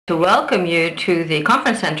To welcome you to the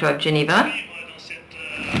conference center of Geneva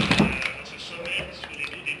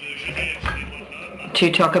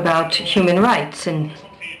to talk about human rights. And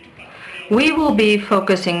we will be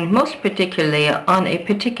focusing most particularly on a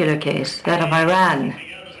particular case, that of Iran.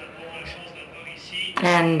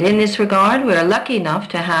 And in this regard, we are lucky enough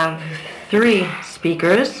to have three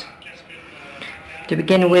speakers. To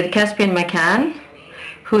begin with Caspian McCann,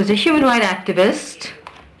 who is a human rights activist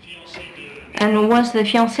and was the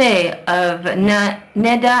fiancé of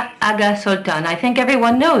Neda Aga Sultan. I think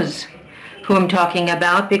everyone knows who I'm talking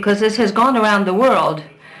about because this has gone around the world.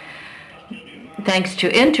 Thanks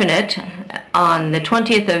to internet, on the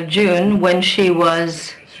 20th of June, when she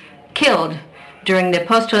was killed during the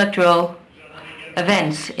post-electoral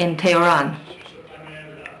events in Tehran.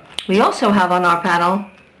 We also have on our panel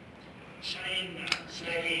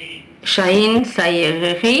Shaheen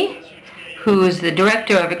Sayeri, who is the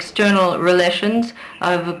Director of External Relations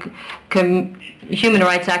of Human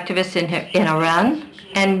Rights Activists in Iran,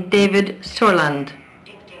 and David Sorland,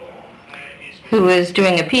 who is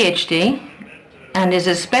doing a PhD and is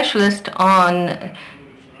a specialist on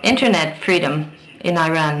internet freedom in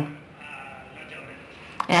Iran.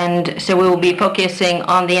 And so we will be focusing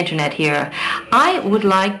on the internet here. I would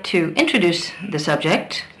like to introduce the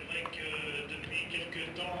subject.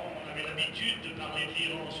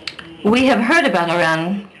 We have heard about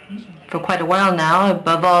Iran for quite a while now,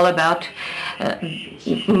 above all about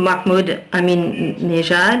Mahmoud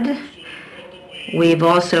Ahmadinejad. We've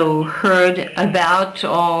also heard about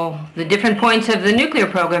all the different points of the nuclear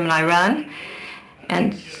program in Iran.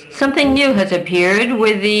 And something new has appeared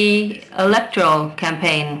with the electoral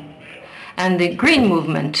campaign and the Green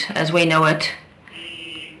Movement, as we know it.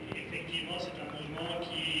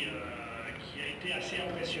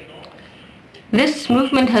 This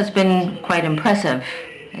movement has been quite impressive.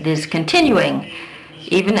 It is continuing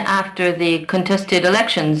even after the contested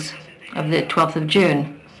elections of the 12th of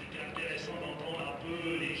June.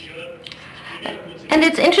 And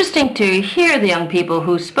it's interesting to hear the young people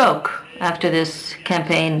who spoke after this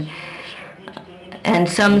campaign. And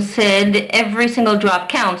some said every single drop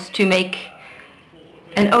counts to make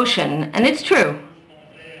an ocean. And it's true.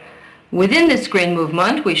 Within this Green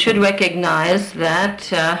Movement, we should recognize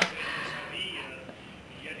that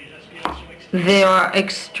there are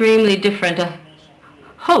extremely different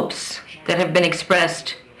hopes that have been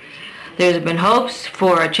expressed. There's been hopes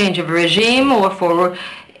for a change of regime or for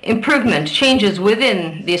improvement, changes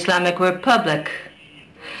within the Islamic Republic.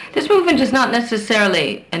 This movement is not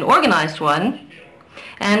necessarily an organized one,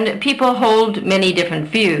 and people hold many different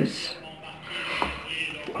views.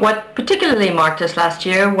 What particularly marked us last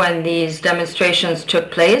year when these demonstrations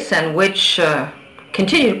took place, and which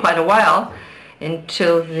continued quite a while,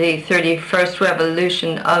 until the 31st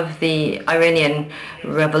revolution of the Iranian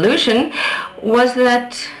Revolution, was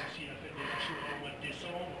that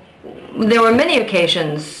there were many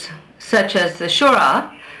occasions, such as the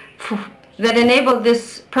Shura, that enabled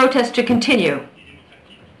this protest to continue.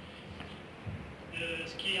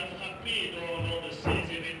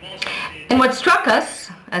 And what struck us,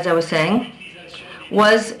 as I was saying,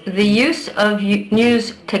 was the use of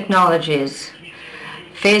news technologies.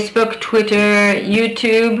 Facebook, Twitter,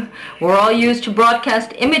 YouTube were all used to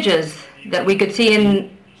broadcast images that we could see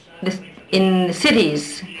in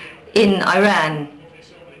cities in Iran.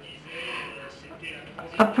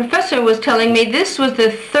 A professor was telling me this was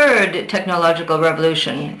the third technological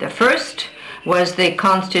revolution. The first was the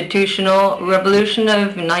constitutional revolution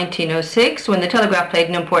of 1906, when the telegraph played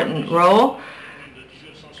an important role.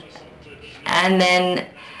 And then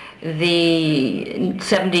the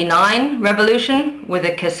 79 revolution with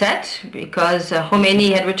a cassette, because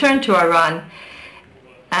Khomeini had returned to Iran,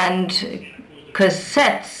 and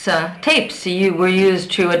cassettes, tapes were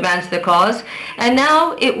used to advance the cause. And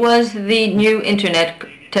now it was the new internet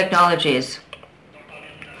technologies.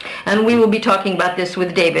 And we will be talking about this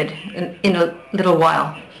with David in a little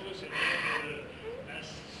while.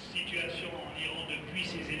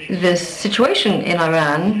 The situation in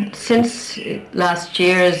Iran since last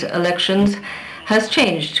year's elections has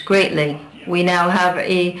changed greatly. We now have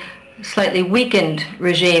a slightly weakened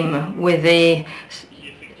regime with a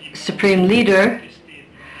supreme leader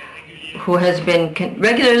who has been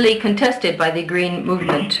regularly contested by the Green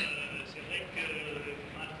Movement.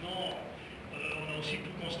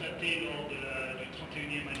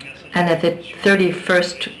 And at the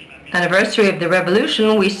 31st anniversary of the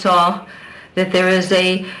revolution, we saw that there is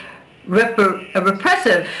a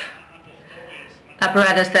repressive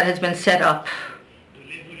apparatus that has been set up.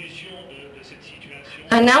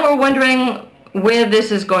 And now we're wondering where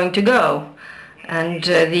this is going to go. And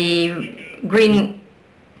the Green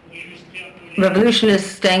revolution is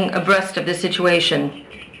staying abreast of the situation.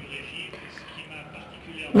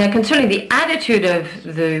 Now, concerning the attitude of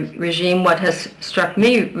the regime, what has struck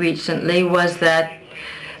me recently was that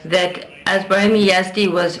as Brahimi Yazdi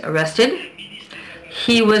was arrested,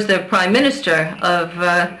 he was the Prime Minister of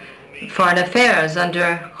Foreign Affairs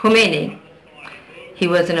under Khomeini. He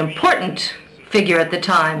was an important figure at the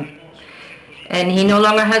time, and he no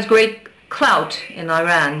longer has great clout in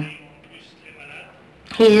Iran.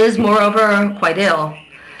 He is, moreover, quite ill.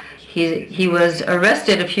 He was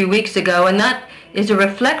arrested a few weeks ago, and that is a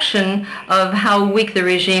reflection of how weak the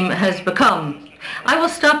regime has become. I will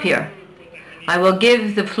stop here. I will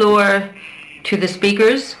give the floor to the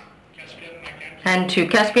speakers and to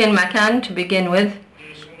Caspian Makan to begin with,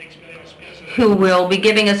 who will be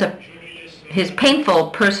giving us his painful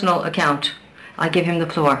personal account. I give him the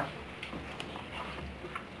floor.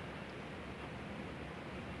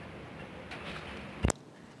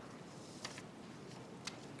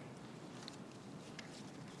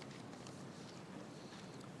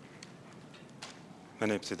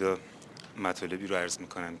 من ابتدا مطالبی رو عرض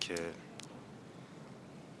میکنم که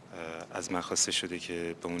از من خواسته شده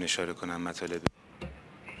که به اون اشاره کنم مطالب.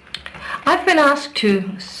 I've been asked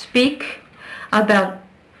to speak about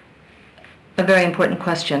a very important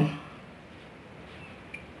question.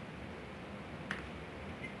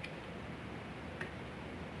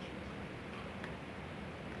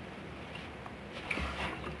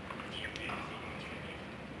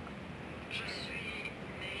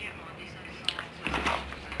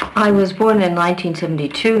 I was born in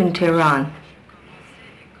 1972 in Tehran,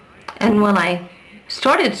 and when I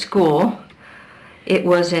started school, it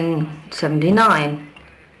was in 79.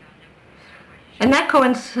 And that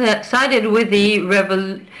coincided with the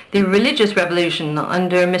religious revolution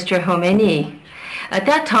under Mr. Khomeini. At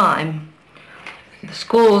that time, the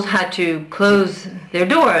schools had to close their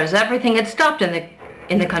doors. Everything had stopped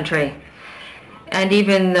in the country. And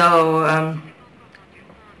even though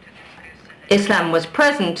Islam was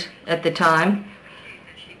present at the time,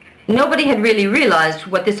 nobody had really realized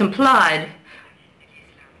what this implied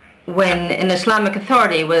when an Islamic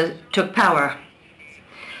authority took power.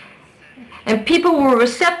 And people were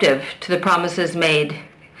receptive to the promises made.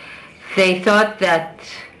 They thought that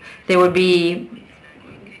there would be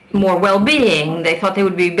more well-being. They thought they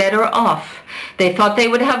would be better off. They thought they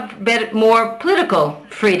would have more political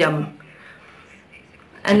freedom.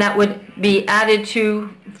 And that would be added to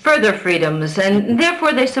further freedoms. And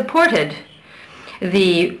therefore they supported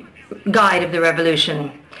the guide of the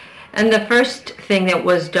revolution. And the first thing that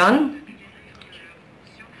was done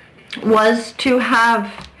was to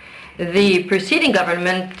have the preceding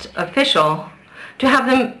government official, to have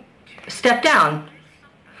them step down,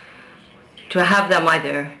 to have them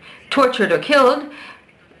either tortured or killed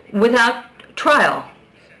without trial.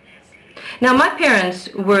 Now, my parents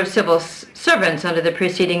were civil servants under the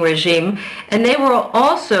preceding regime, and they were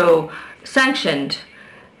also sanctioned,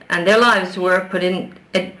 and their lives were put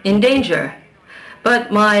in danger.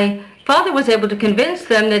 But my father was able to convince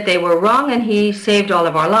them that they were wrong, and he saved all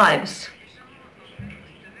of our lives.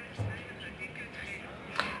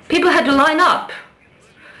 People had to line up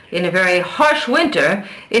in a very harsh winter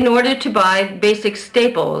in order to buy basic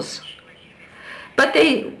staples. But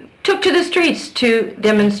they took to the streets to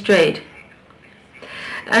demonstrate.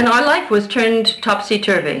 And our life was turned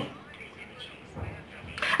topsy-turvy.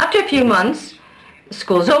 After a few months,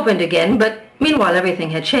 schools opened again, but meanwhile everything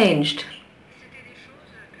had changed.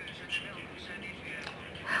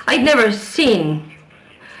 I'd never seen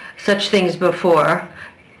such things before.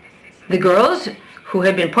 The girls who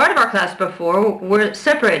had been part of our class before were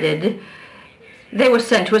separated. They were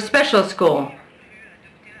sent to a special school.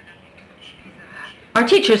 Our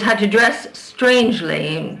teachers had to dress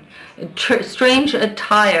strangely, strange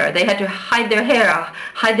attire. They had to hide their hair,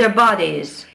 hide their bodies.